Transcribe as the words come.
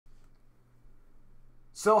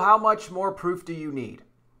So how much more proof do you need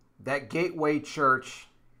that Gateway Church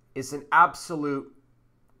is an absolute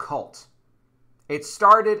cult? It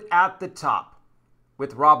started at the top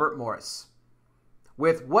with Robert Morris,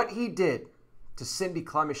 with what he did to Cindy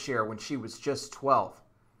Clemenshire when she was just 12.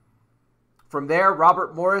 From there,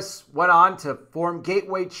 Robert Morris went on to form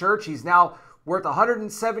Gateway Church. He's now worth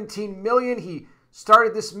 $117 million. He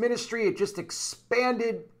started this ministry. It just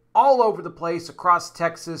expanded all over the place across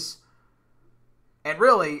Texas. And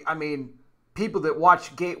really, I mean, people that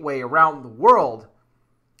watch Gateway around the world,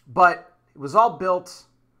 but it was all built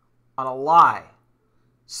on a lie.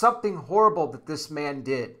 Something horrible that this man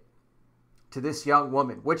did to this young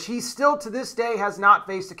woman, which he still to this day has not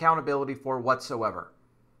faced accountability for whatsoever.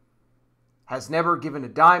 Has never given a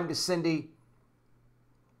dime to Cindy,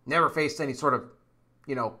 never faced any sort of,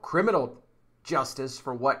 criminal justice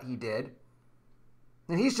for what he did.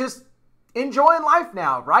 And he's just enjoying life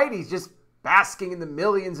now, right? He's just basking in the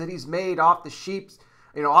millions that he's made off the sheep,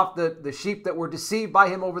 off the sheep that were deceived by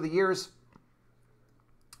him over the years.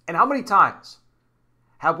 And how many times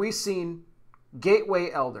have we seen Gateway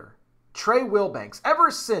elder Trey Wilbanks, ever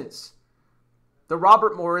since the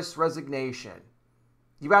Robert Morris resignation?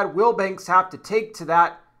 You've had Wilbanks have to take to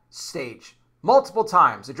that stage multiple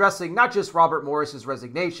times, addressing not just Robert Morris's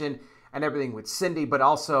resignation and everything with Cindy, but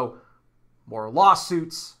also more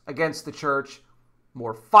lawsuits against the church,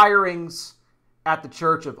 more firings at the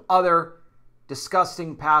church of other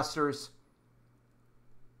disgusting pastors.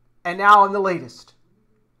 And now in the latest,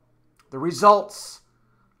 the results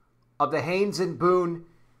of the Haynes and Boone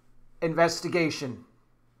investigation.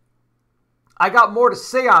 I got more to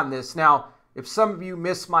say on this. Now, if some of you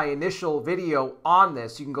missed my initial video on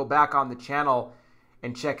this, you can go back on the channel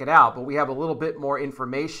and check it out. But we have a little bit more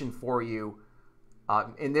information for you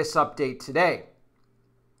in this update today,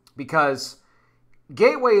 because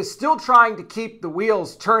Gateway is still trying to keep the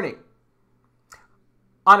wheels turning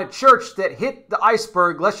on a church that hit the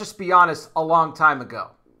iceberg, let's just be honest, a long time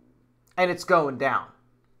ago. And it's going down.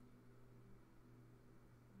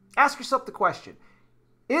 Ask yourself the question,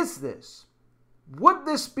 would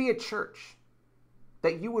this be a church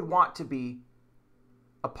that you would want to be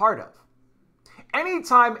a part of?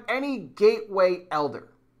 Anytime any Gateway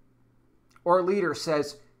elder or leader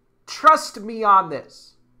says, trust me on this,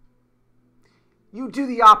 you do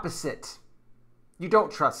the opposite. You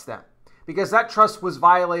don't trust them, because that trust was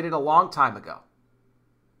violated a long time ago.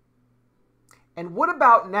 And what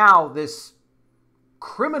about now this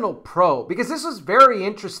criminal probe? Because this was very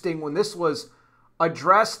interesting when this was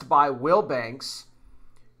addressed by Wilbanks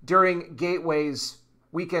during Gateway's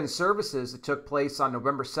weekend services that took place on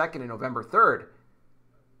November 2nd and November 3rd.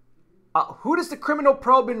 Who does the criminal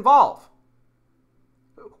probe involve?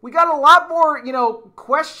 We got a lot more,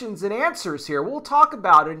 questions and answers here. We'll talk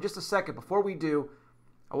about it in just a second. Before we do,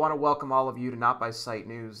 I want to welcome all of you to Not By Sight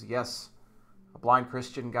News. Yes, a blind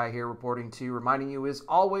Christian guy here reporting to you, reminding you as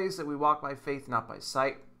always that we walk by faith, not by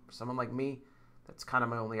sight. For someone like me, that's kind of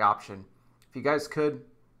my only option. If you guys could,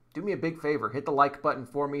 do me a big favor. Hit the like button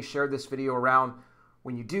for me. Share this video around.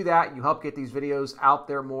 When you do that, you help get these videos out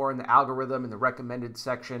there more in the algorithm, in the recommended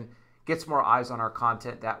section. Gets more eyes on our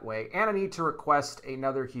content that way. And I need to request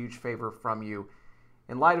another huge favor from you.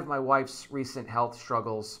 In light of my wife's recent health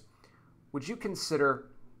struggles, would you consider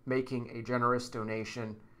making a generous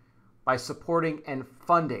donation by supporting and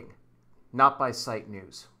funding Not By Sight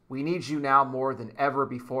News? We need you now more than ever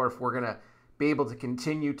before if we're going to be able to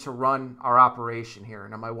continue to run our operation here.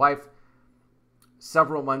 Now, my wife,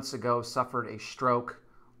 several months ago, suffered a stroke,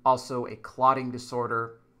 also a clotting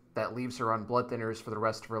disorder that leaves her on blood thinners for the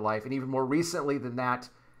rest of her life. And even more recently than that,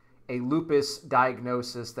 a lupus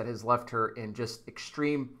diagnosis that has left her in just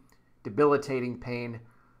extreme, debilitating pain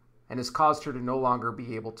and has caused her to no longer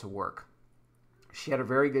be able to work. She had a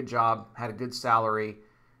very good job, had a good salary,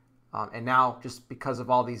 and now just because of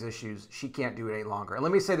all these issues, she can't do it any longer. And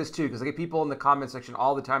let me say this too, because I get people in the comment section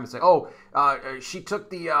all the time and say, she took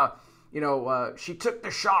the, she took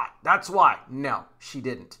the shot. That's why. No, she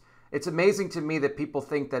didn't. It's amazing to me that people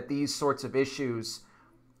think that these sorts of issues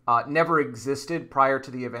never existed prior to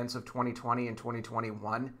the events of 2020 and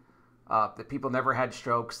 2021, that people never had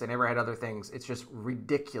strokes, they never had other things. It's just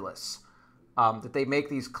ridiculous that they make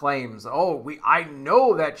these claims. I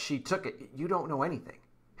know that she took it. You don't know anything.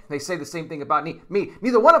 They say the same thing about me.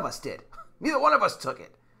 Neither one of us did. Neither one of us took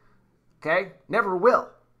it. Okay? Never will.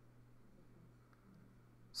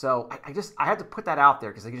 So I had to put that out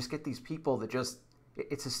there because I just get these people that just,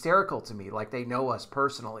 it's hysterical to me, like they know us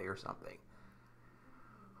personally or something.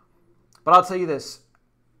 But I'll tell you this,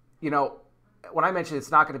 when I mentioned it's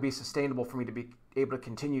not going to be sustainable for me to be able to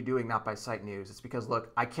continue doing Not By Sight News, it's because,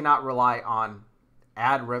 look, I cannot rely on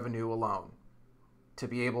ad revenue alone to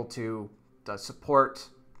be able to support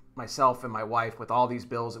myself and my wife with all these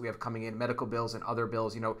bills that we have coming in, medical bills and other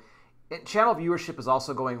bills. You know, channel viewership is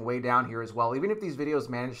also going way down here as well. Even if these videos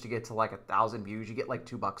manage to get to like 1,000 views, you get like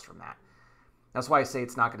 $2 from that. That's why I say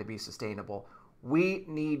it's not going to be sustainable. We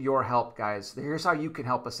need your help, guys. Here's how you can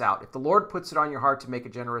help us out. If the Lord puts it on your heart to make a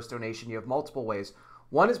generous donation, you have multiple ways.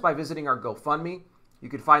 One is by visiting our GoFundMe. You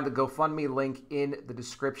can find the GoFundMe link in the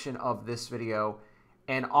description of this video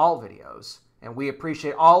and all videos. And we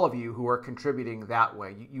appreciate all of you who are contributing that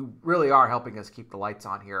way. You really are helping us keep the lights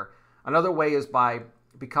on here. Another way is by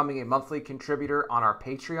becoming a monthly contributor on our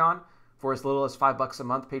Patreon for as little as $5 a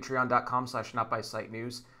month,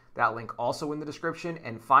 patreon.com/notbysitenews. That link also in the description.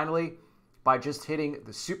 And finally, by just hitting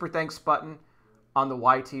the super thanks button on the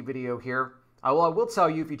YT video here. I will tell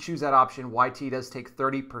you, if you choose that option, YT does take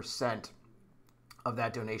 30% of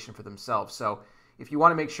that donation for themselves. So if you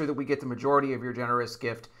want to make sure that we get the majority of your generous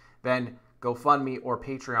gift, then GoFundMe or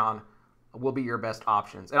Patreon will be your best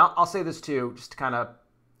options. And I'll say this too, just to kind of,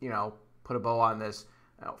 put a bow on this.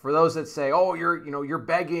 For those that say, oh, you're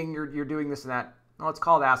begging, you're doing this and that. No, it's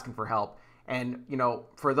called asking for help. And,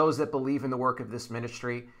 for those that believe in the work of this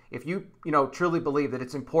ministry, if you, truly believe that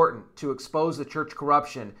it's important to expose the church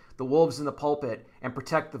corruption, the wolves in the pulpit, and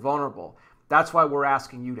protect the vulnerable, that's why we're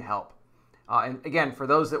asking you to help. And again, for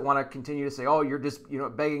those that want to continue to say, oh, you're just,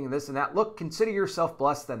 begging this and that, look, consider yourself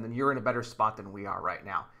blessed then you're in a better spot than we are right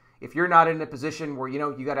now. If you're not in a position where,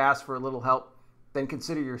 you got to ask for a little help, then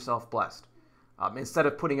consider yourself blessed. Instead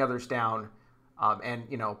of putting others down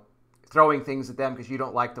and, throwing things at them because you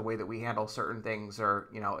don't like the way that we handle certain things, or,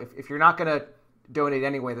 if you're not going to donate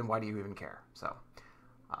anyway, then why do you even care? So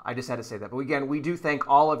I just had to say that. But again, we do thank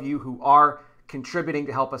all of you who are contributing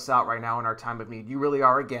to help us out right now in our time of need. You really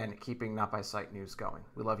are, again, keeping Not By Sight News going.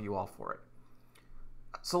 We love you all for it.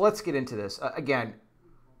 So let's get into this. Again,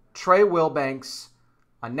 Trey Wilbanks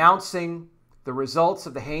announcing the results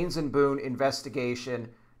of the Haynes and Boone investigation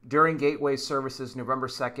during Gateway services November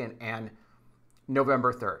 2nd and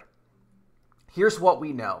November 3rd. Here's what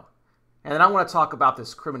we know. And then I want to talk about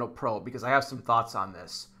this criminal probe because I have some thoughts on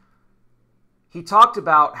this. He talked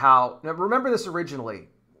about how, now remember this originally,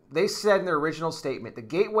 they said in their original statement, the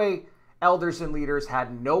Gateway elders and leaders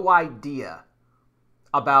had no idea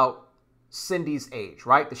about Cindy's age,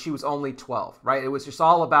 right? That she was only 12, right? It was just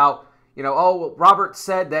all about, Robert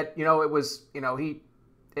said that, it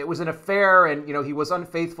was an affair and, he was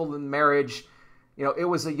unfaithful in marriage. It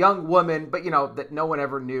was a young woman, but, that no one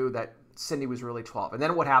ever knew that Cindy was really 12. And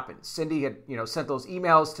then what happened? Cindy had, sent those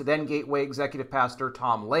emails to then Gateway executive pastor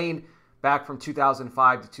Tom Lane back from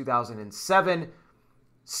 2005 to 2007.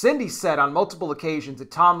 Cindy said on multiple occasions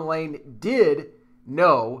that Tom Lane did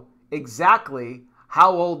know exactly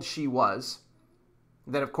how old she was.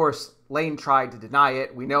 And then, of course, Lane tried to deny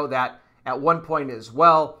it. We know that at one point as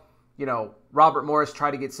well, Robert Morris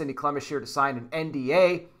tried to get Cindy Clemenshire to sign an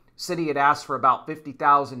NDA. Cindy had asked for about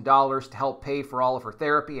 $50,000 to help pay for all of her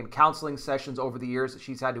therapy and counseling sessions over the years that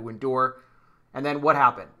she's had to endure. And then what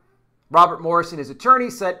happened? Robert Morris and his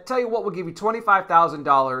attorney said, tell you what, we'll give you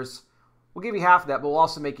 $25,000. We'll give you half of that, but we'll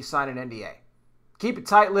also make you sign an NDA. Keep it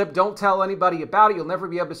tight-lipped. Don't tell anybody about it. You'll never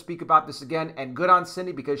be able to speak about this again. And good on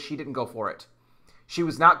Cindy because she didn't go for it. She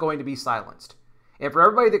was not going to be silenced. And for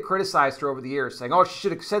everybody that criticized her over the years, saying, oh, she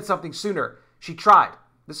should have said something sooner, she tried.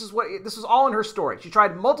 This is all in her story. She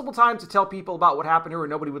tried multiple times to tell people about what happened to her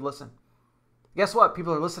and nobody would listen. Guess what?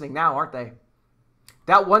 People are listening now, aren't they?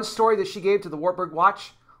 That one story that she gave to the Wartburg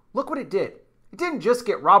Watch, look what it did. It didn't just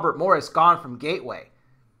get Robert Morris gone from Gateway.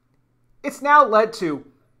 It's now led to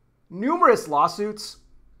numerous lawsuits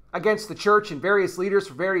against the church and various leaders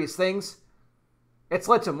for various things. It's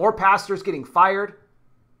led to more pastors getting fired.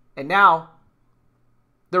 And now,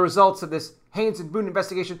 the results of this Haynes and Boone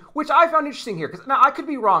investigation, which I found interesting here, because now I could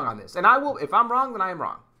be wrong on this, and I will, if I'm wrong, then I am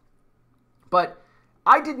wrong. But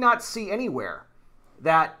I did not see anywhere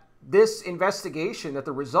that this investigation, that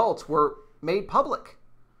the results were made public.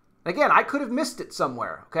 Again, I could have missed it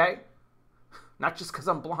somewhere, okay? Not just because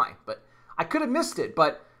I'm blind, but I could have missed it.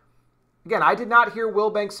 But again, I did not hear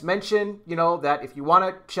Wilbanks mention, that if you want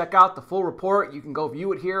to check out the full report, you can go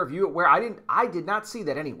view it here, view it where. I did not see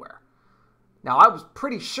that anywhere. Now, I was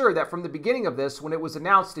pretty sure that from the beginning of this, when it was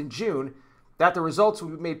announced in June, that the results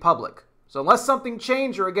would be made public. So unless something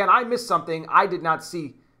changed, or again, I missed something, I did not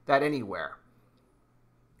see that anywhere.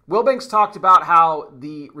 Wilbanks talked about how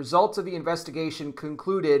the results of the investigation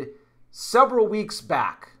concluded several weeks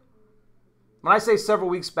back. When I say several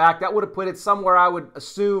weeks back, that would have put it somewhere, I would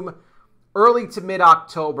assume, early to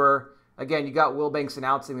mid-October. Again, you got Wilbanks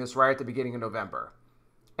announcing this right at the beginning of November.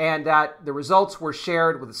 And that the results were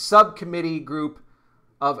shared with a subcommittee group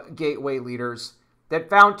of Gateway leaders that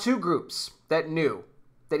found two groups that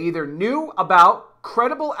either knew about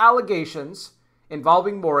credible allegations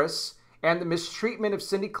involving Morris and the mistreatment of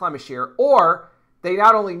Cindy Clemenchier, or they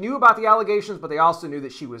not only knew about the allegations, but they also knew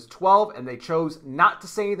that she was 12 and they chose not to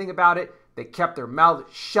say anything about it. They kept their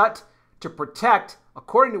mouths shut to protect,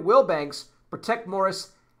 according to Wilbanks, protect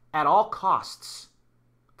Morris at all costs.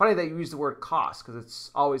 Funny that you use the word cost, because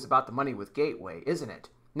it's always about the money with Gateway, isn't it?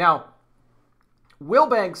 Now,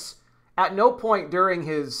 Wilbanks, at no point during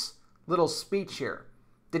his little speech here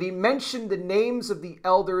did he mention the names of the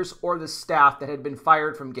elders or the staff that had been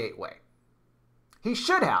fired from Gateway. He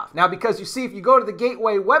should have. Now, because you see, if you go to the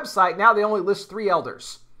Gateway website, now they only list 3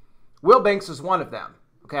 elders. Wilbanks is one of them,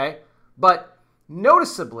 okay? But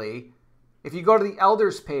noticeably, if you go to the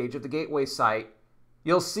elders page of the Gateway site,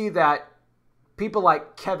 you'll see that people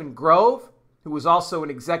like Kevin Grove, who was also an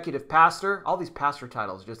executive pastor, all these pastor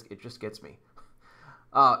titles, it just gets me.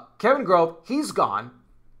 Kevin Grove, he's gone.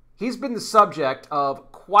 He's been the subject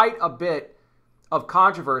of quite a bit of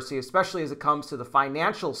controversy, especially as it comes to the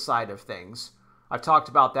financial side of things. I've talked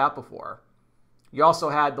about that before. You also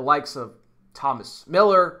had the likes of Thomas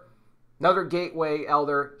Miller, another Gateway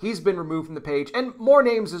elder. He's been removed from the page, and more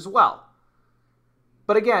names as well.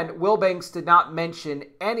 But again, Wilbanks did not mention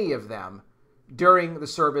any of them during the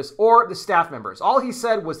service or the staff members. All he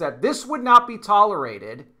said was that this would not be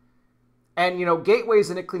tolerated. And, Gateway's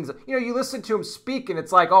and it cleans up. You listen to him speak and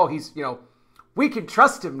it's like, oh, he's, we can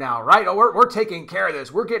trust him now, right? Oh, we're taking care of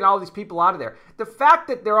this. We're getting all these people out of there. The fact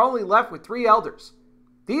that they're only left with 3 elders,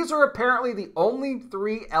 these are apparently the only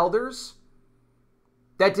 3 elders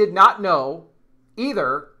that did not know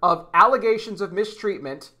either of allegations of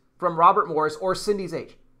mistreatment from Robert Morris or Cindy's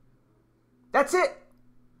age. That's it.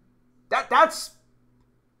 That's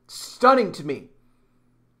stunning to me.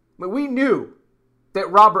 I mean, we knew that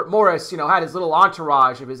Robert Morris, had his little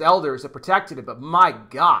entourage of his elders that protected him, but my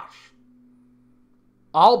gosh,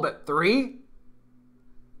 all but 3?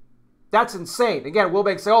 That's insane. Again,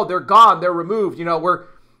 Wilbanks say, oh, they're gone, they're removed. We're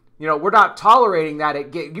not tolerating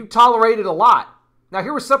that. You tolerated a lot. Now,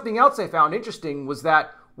 here was something else I found interesting was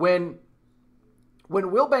that when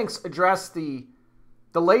Wilbanks addressed the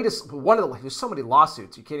latest, there's so many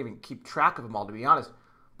lawsuits, you can't even keep track of them all, to be honest.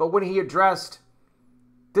 But when he addressed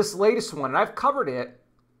this latest one, and I've covered it,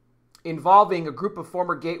 involving a group of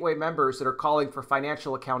former Gateway members that are calling for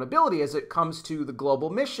financial accountability as it comes to the Global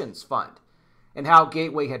Missions Fund, and how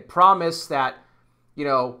Gateway had promised that,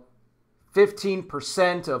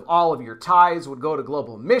 15% of all of your tithes would go to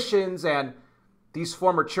global missions, and these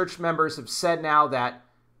former church members have said now that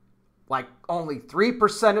only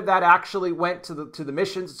 3% of that actually went to the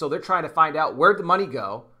missions, so they're trying to find out where'd the money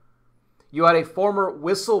go. You had a former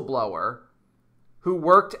whistleblower who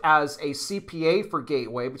worked as a CPA for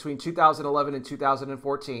Gateway between 2011 and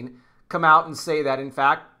 2014, come out and say that, in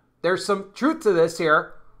fact, there's some truth to this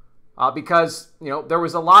here because, there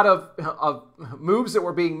was a lot of moves that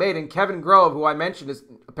were being made, and Kevin Grove, who I mentioned is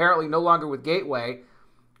apparently no longer with Gateway,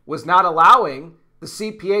 was not allowing the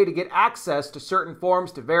CPA to get access to certain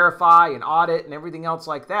forms to verify and audit and everything else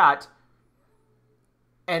like that.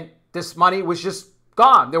 And this money was just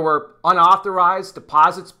gone. There were unauthorized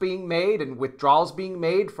deposits being made and withdrawals being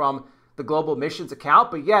made from the Global Missions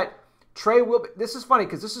account, but yet this is funny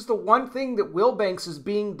because this is the one thing that Wilbanks is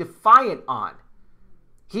being defiant on.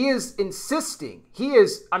 He is insisting,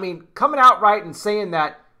 coming out right and saying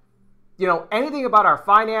that, anything about our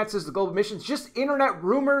finances, the Global Missions, just internet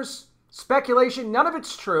rumors, speculation, none of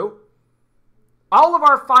it's true. All of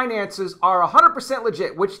our finances are 100%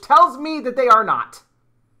 legit, which tells me that they are not.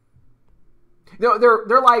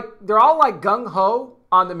 They're all like gung-ho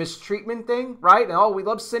on the mistreatment thing, right? And we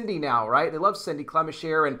love Cindy now, right? They love Cindy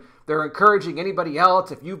Clemenchier, and they're encouraging anybody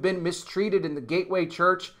else, if you've been mistreated in the Gateway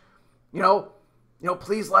Church,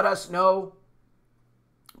 please let us know.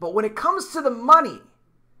 But when it comes to the money,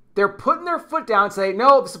 they're putting their foot down and saying,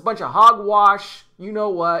 no, this is a bunch of hogwash. You know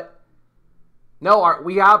what? No,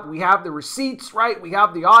 we have the receipts, right? We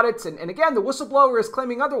have the audits. And again, the whistleblower is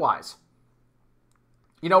claiming otherwise.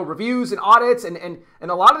 Reviews and audits, and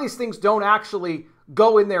a lot of these things don't actually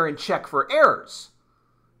go in there and check for errors.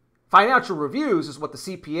 Financial reviews is what the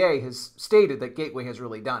CPA has stated that Gateway has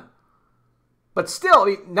really done. But still,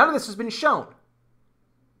 none of this has been shown.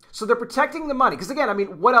 So they're protecting the money. Because again,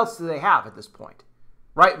 what else do they have at this point?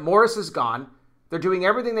 Right? Morris is gone. They're doing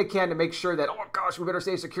everything they can to make sure that, oh gosh, we better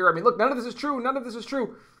stay secure. Look, none of this is true. None of this is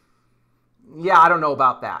true. Yeah, I don't know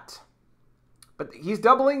about that. But he's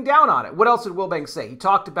doubling down on it. What else did Wilbanks say? He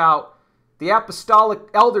talked about the Apostolic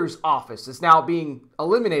Elders Office is now being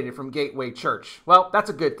eliminated from Gateway Church. Well, that's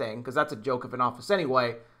a good thing, because that's a joke of an office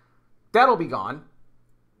anyway. That'll be gone.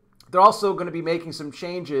 They're also going to be making some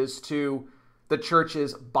changes to the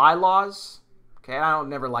church's bylaws. Okay, I don't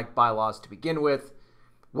never like bylaws to begin with.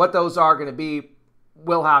 What those are going to be,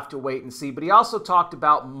 we'll have to wait and see. But he also talked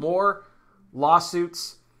about more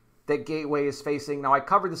lawsuits that Gateway is facing. Now, I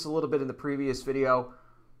covered this a little bit in the previous video,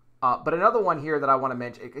 but another one here that I want to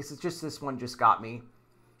mention, it's just this one just got me.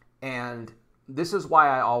 And this is why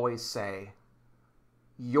I always say,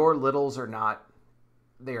 your littles are not,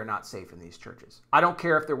 they are not safe in these churches. I don't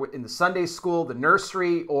care if they're in the Sunday school, the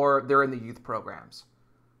nursery, or they're in the youth programs.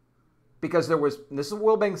 Because there was, and this is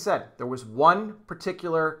what Wilbanks said, there was one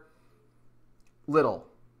particular little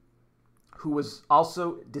who was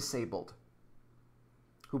also disabled,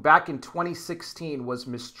 who back in 2016 was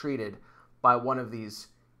mistreated by one of these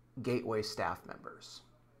Gateway staff members.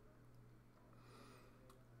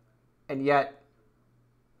 And yet,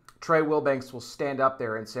 Trey Wilbanks will stand up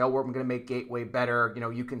there and say, oh, we're going to make Gateway better. You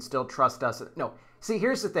know, you can still trust us. No. See,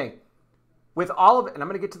 here's the thing. With all of it, and I'm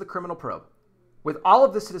going to get to the criminal probe. With all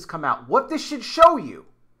of this that has come out, what this should show you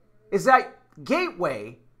is that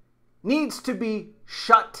Gateway needs to be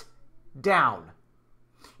shut down.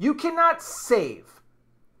 You cannot save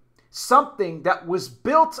something that was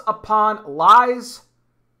built upon lies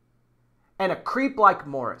and a creep like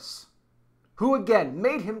Morris, who again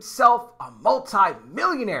made himself a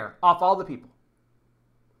multi-millionaire off all the people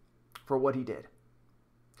for what he did.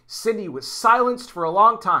 Cindy was silenced for a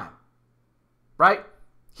long time, right?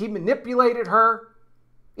 He manipulated her.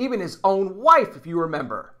 Even his own wife, if you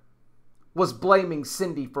remember, was blaming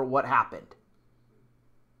Cindy for what happened.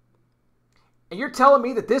 And you're telling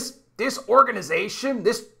me that this organization,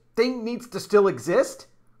 this thing needs to still exist?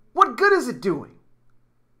 What good is it doing?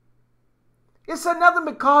 It said nothing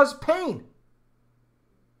but cause pain,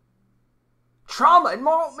 trauma, and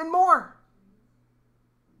more.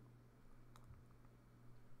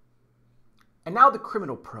 And now the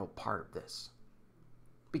criminal probe part of this.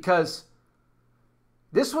 Because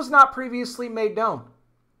this was not previously made known.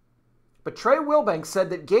 But Trey Wilbanks said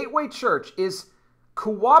that Gateway Church is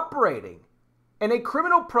cooperating in a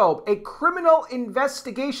criminal probe, a criminal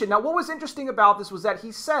investigation. Now, what was interesting about this was that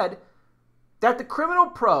he said that the criminal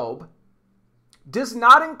probe does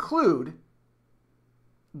not include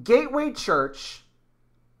Gateway Church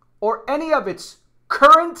or any of its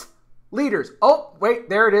current leaders. Oh, wait,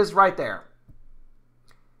 there it is right there.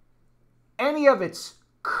 Any of its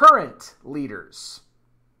current leaders.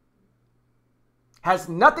 Has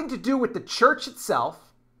nothing to do with the church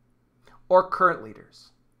itself or current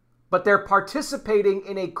leaders. But they're participating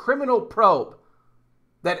in a criminal probe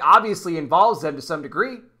that obviously involves them to some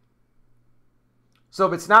degree. So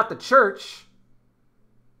if it's not the church,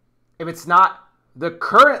 if it's not the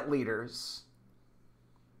current leaders,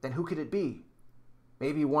 then who could it be?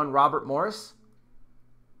 Maybe one Robert Morris?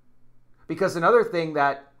 Because another thing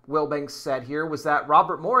that Wilbanks said here was that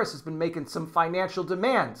Robert Morris has been making some financial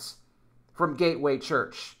demands from Gateway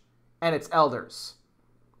Church and its elders.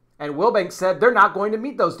 And Wilbanks said they're not going to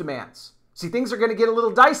meet those demands. See, things are going to get a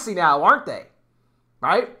little dicey now, aren't they?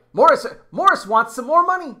 Right? Morris wants some more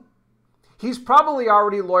money. He's probably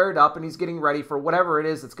already lawyered up and he's getting ready for whatever it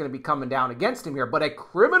is that's going to be coming down against him here. But a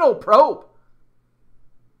criminal probe.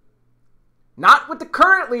 Not with the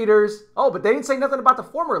current leaders. Oh, but they didn't say nothing about the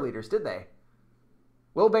former leaders, did they?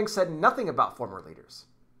 Wilbanks said nothing about former leaders.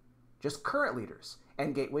 Just current leaders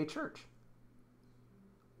and Gateway Church.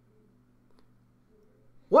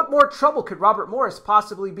 What more trouble could Robert Morris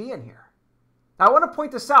possibly be in here? Now, I want to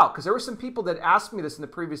point this out because there were some people that asked me this in the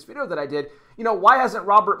previous video that I did. You know, why hasn't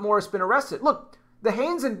Robert Morris been arrested? Look, the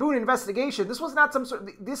Haynes and Boone investigation, this was not some sort of,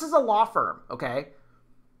 this is a law firm, okay?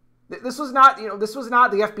 This was not, this was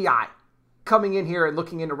not the FBI coming in here and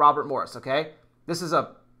looking into Robert Morris, okay? This is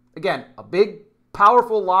again, a big,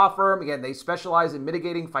 powerful law firm. Again, they specialize in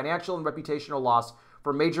mitigating financial and reputational loss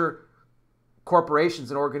for major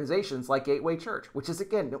corporations and organizations like Gateway Church, which is,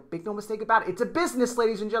 again, make no mistake about it, it's a business,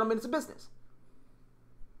 ladies and gentlemen, it's a business.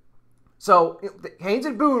 So Haynes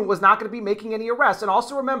and Boone was not going to be making any arrests. And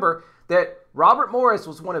also remember that Robert Morris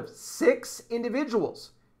was one of 6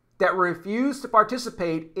 individuals that refused to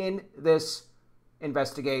participate in this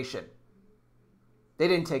investigation. They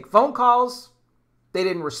didn't take phone calls. They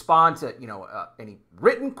didn't respond to, any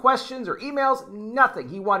written questions or emails, nothing.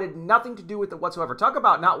 He wanted nothing to do with it whatsoever. Talk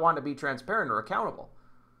about not wanting to be transparent or accountable.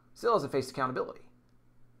 Still hasn't faced accountability.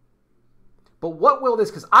 But what will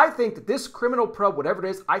this, because I think that this criminal probe, whatever it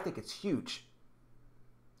is, I think it's huge.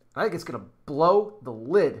 I think it's going to blow the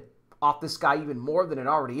lid off this guy even more than it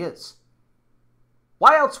already is.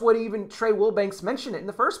 Why else would even Trey Wilbanks mention it in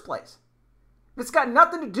the first place? If it's got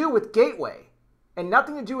nothing to do with Gateway and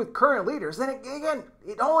nothing to do with current leaders, then again,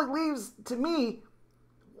 it only leaves to me,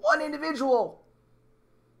 one individual,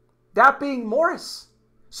 that being Morris.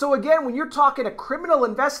 So again, when you're talking a criminal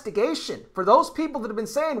investigation, for those people that have been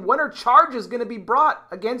saying, when are charges going to be brought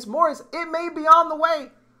against Morris, it may be on the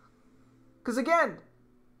way. Because again,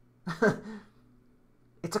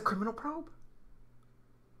 it's a criminal probe.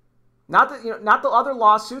 Not the other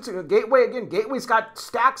lawsuits. Gateway's got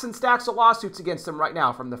stacks and stacks of lawsuits against them right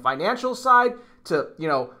now, from the financial side to,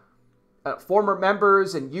 former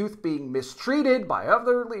members and youth being mistreated by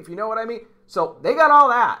other, if you know what I mean. So they got all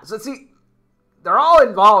that. So see, they're all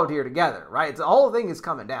involved here together, right? The whole thing is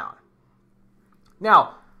coming down.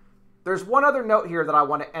 Now, there's one other note here that I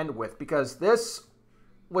want to end with, because this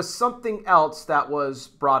was something else that was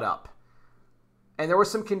brought up. And there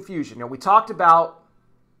was some confusion. We talked about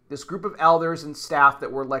this group of elders and staff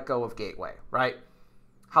that were let go of Gateway, right?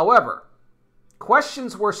 However,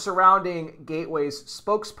 questions were surrounding Gateway's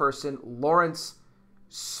spokesperson, Lawrence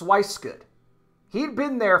Swicegood. He'd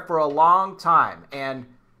been there for a long time, and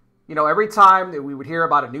every time that we would hear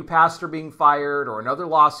about a new pastor being fired or another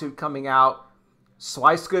lawsuit coming out,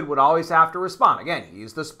 Swicegood would always have to respond. Again,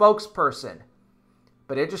 he's the spokesperson.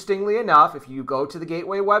 But interestingly enough, if you go to the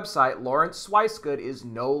Gateway website, Lawrence Swicegood is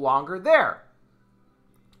no longer there.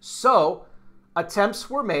 So, attempts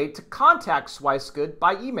were made to contact Swicegood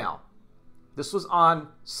by email. This was on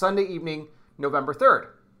Sunday evening, November 3rd.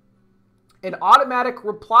 An automatic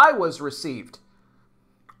reply was received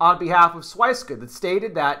on behalf of Swicegood that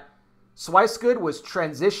stated that Swicegood was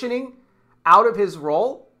transitioning out of his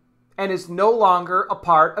role and is no longer a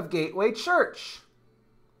part of Gateway Church.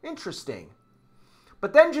 Interesting.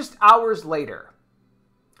 But then just hours later,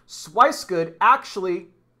 Swicegood actually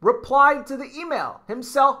replied to the email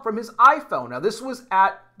himself from his iPhone. Now, this was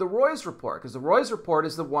at the Roy's Report, because the Roy's Report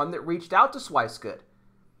is the one that reached out to Swicegood.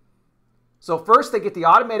 So first they get the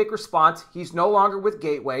automatic response, he's no longer with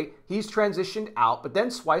Gateway, he's transitioned out, but then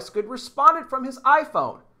Swicegood responded from his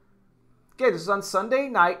iPhone. Okay, this is on Sunday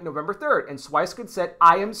night, November 3rd, and Swicegood said,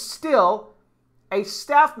 I am still a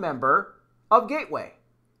staff member of Gateway.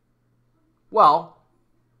 Well,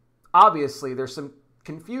 obviously there's some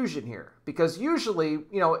confusion here, because usually,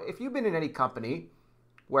 if you've been in any company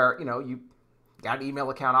where, you got an email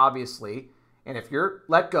account, obviously, and if you're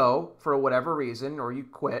let go for whatever reason or you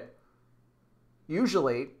quit,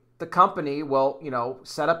 usually the company will,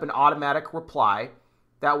 set up an automatic reply.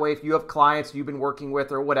 That way, if you have clients you've been working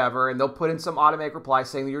with or whatever, and they'll put in some automatic reply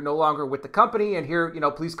saying that you're no longer with the company, and here,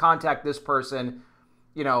 please contact this person,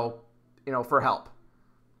 for help.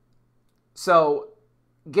 So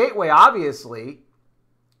Gateway obviously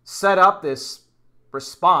set up this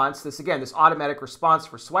response, this automatic response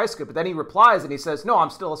for Swicegood, but then he replies and he says, no, I'm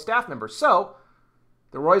still a staff member. So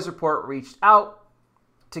the Roy's Report reached out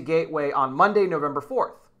to Gateway on Monday, November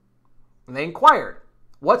 4th, and they inquired,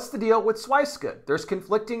 what's the deal with Swicegood? There's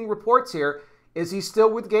conflicting reports here. Is he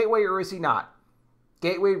still with Gateway or is he not?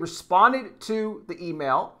 Gateway responded to the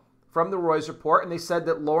email from the Roy's Report, and they said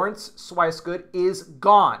that Lawrence Swicegood is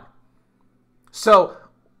gone. So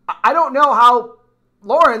I don't know how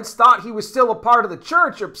Lawrence thought he was still a part of the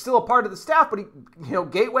church or still a part of the staff,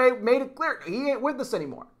 but Gateway made it clear he ain't with us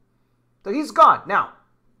anymore. So he's gone. Now,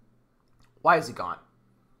 why is he gone?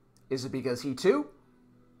 Is it because he too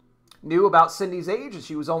knew about Cindy's age and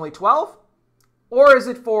she was only 12? Or is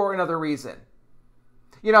it for another reason?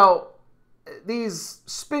 These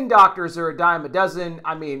spin doctors are a dime a dozen.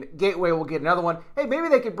 I mean, Gateway will get another one. Hey, maybe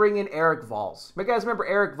they could bring in Eric Valls. You guys remember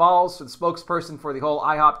Eric Valls, the spokesperson for the whole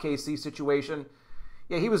IHOP KC situation?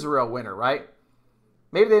 Yeah, he was a real winner, right?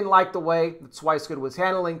 Maybe they didn't like the way that Swicegood was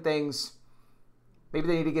handling things. Maybe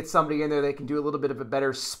they need to get somebody in there that can do a little bit of a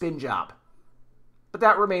better spin job. But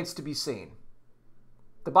that remains to be seen.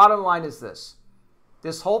 The bottom line is this.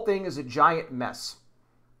 This whole thing is a giant mess.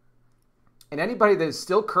 And anybody that is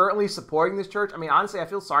still currently supporting this church, honestly, I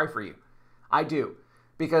feel sorry for you. I do.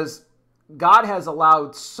 Because God has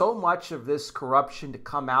allowed so much of this corruption to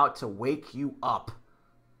come out to wake you up.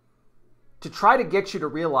 To try to get you to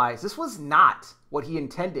realize this was not what he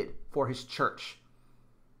intended for his church.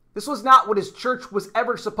 This was not what his church was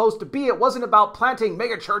ever supposed to be. It wasn't about planting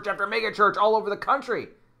megachurch after megachurch all over the country.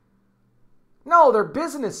 No, they're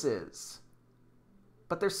businesses.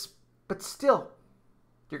 But still,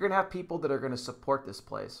 you're going to have people that are going to support this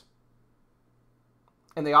place.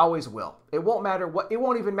 And they always will. It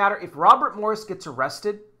won't even matter if Robert Morris gets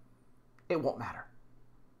arrested. It won't matter.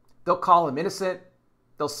 They'll call him innocent.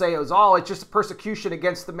 They'll say it's just a persecution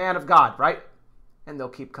against the man of God, right? And they'll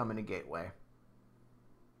keep coming to Gateway.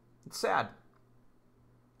 It's sad.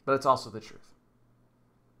 But it's also the truth.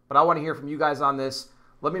 But I want to hear from you guys on this.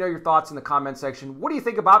 Let me know your thoughts in the comment section. What do you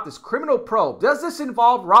think about this criminal probe? Does this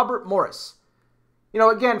involve Robert Morris?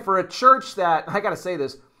 Again, for a church that, I got to say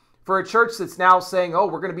this, for a church that's now saying, oh,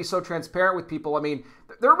 we're going to be so transparent with people,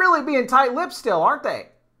 they're really being tight-lipped still, aren't they?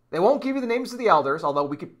 They won't give you the names of the elders, although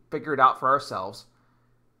we could figure it out for ourselves.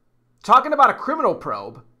 Talking about a criminal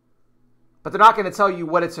probe, but they're not going to tell you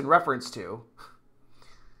what it's in reference to.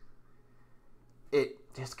 It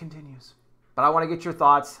just continues. But I want to get your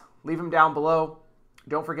thoughts. Leave them down below.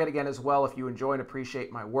 Don't forget again as well, if you enjoy and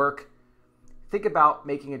appreciate my work, think about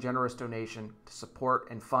making a generous donation to support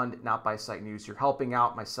and fund Not By Sight News. You're helping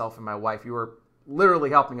out myself and my wife. You are literally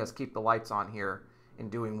helping us keep the lights on here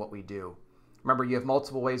and doing what we do. Remember, you have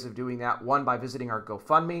multiple ways of doing that. One, by visiting our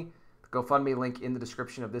GoFundMe. The GoFundMe link in the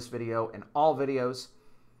description of this video and all videos.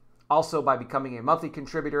 Also, by becoming a monthly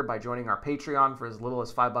contributor, by joining our Patreon for as little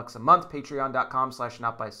as $5 a month,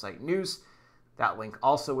 patreon.com/notbysightnews. That link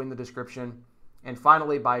also in the description. And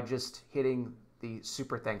finally, by just hitting the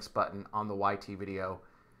super thanks button on the YT video.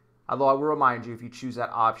 Although I will remind you, if you choose that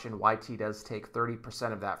option, YT does take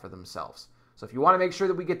 30% of that for themselves. So if you want to make sure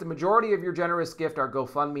that we get the majority of your generous gift, our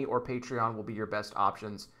GoFundMe or Patreon will be your best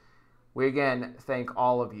options. We again thank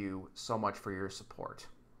all of you so much for your support.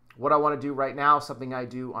 What I want to do right now, something I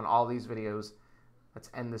do on all these videos, let's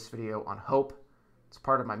end this video on hope. It's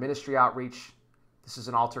part of my ministry outreach. This is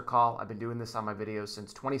an altar call. I've been doing this on my videos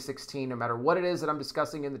since 2016. No matter what it is that I'm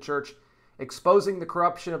discussing in the church, exposing the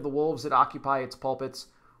corruption of the wolves that occupy its pulpits,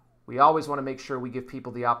 we always want to make sure we give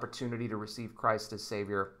people the opportunity to receive Christ as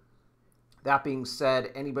Savior. That being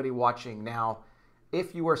said, anybody watching now,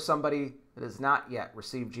 if you are somebody that has not yet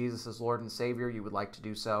received Jesus as Lord and Savior, you would like to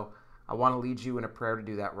do so, I want to lead you in a prayer to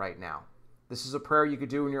do that right now. This is a prayer you could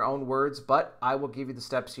do in your own words, but I will give you the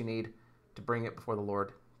steps you need to bring it before the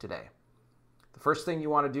Lord today. The first thing you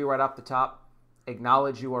want to do right off the top,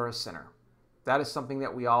 acknowledge you are a sinner. That is something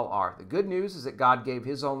that we all are. The good news is that God gave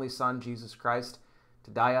his only Son, Jesus Christ,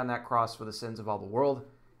 to die on that cross for the sins of all the world,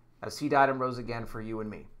 as he died and rose again for you and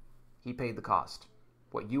me. He paid the cost.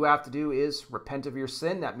 What you have to do is repent of your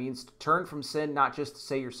sin. That means to turn from sin, not just to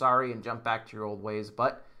say you're sorry and jump back to your old ways,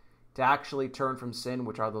 but to actually turn from sin,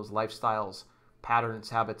 which are those lifestyles, patterns,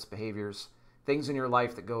 habits, behaviors, things in your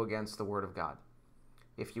life that go against the Word of God.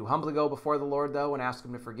 If you humbly go before the Lord, though, and ask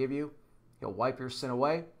him to forgive you, he'll wipe your sin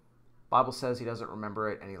away. The Bible says he doesn't remember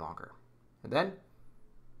it any longer. And then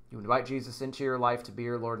you invite Jesus into your life to be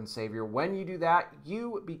your Lord and Savior. When you do that,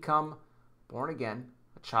 you become born again,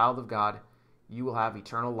 a child of God. You will have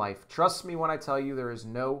eternal life. Trust me when I tell you there is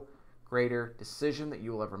no greater decision that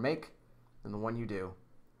you will ever make than the one you do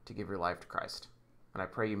to give your life to Christ. And I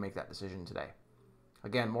pray you make that decision today.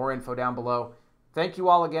 Again, more info down below. Thank you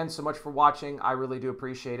all again so much for watching. I really do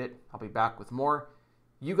appreciate it. I'll be back with more.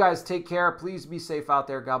 You guys take care. Please be safe out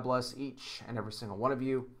there. God bless each and every single one of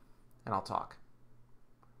you. And I'll talk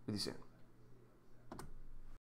with you soon.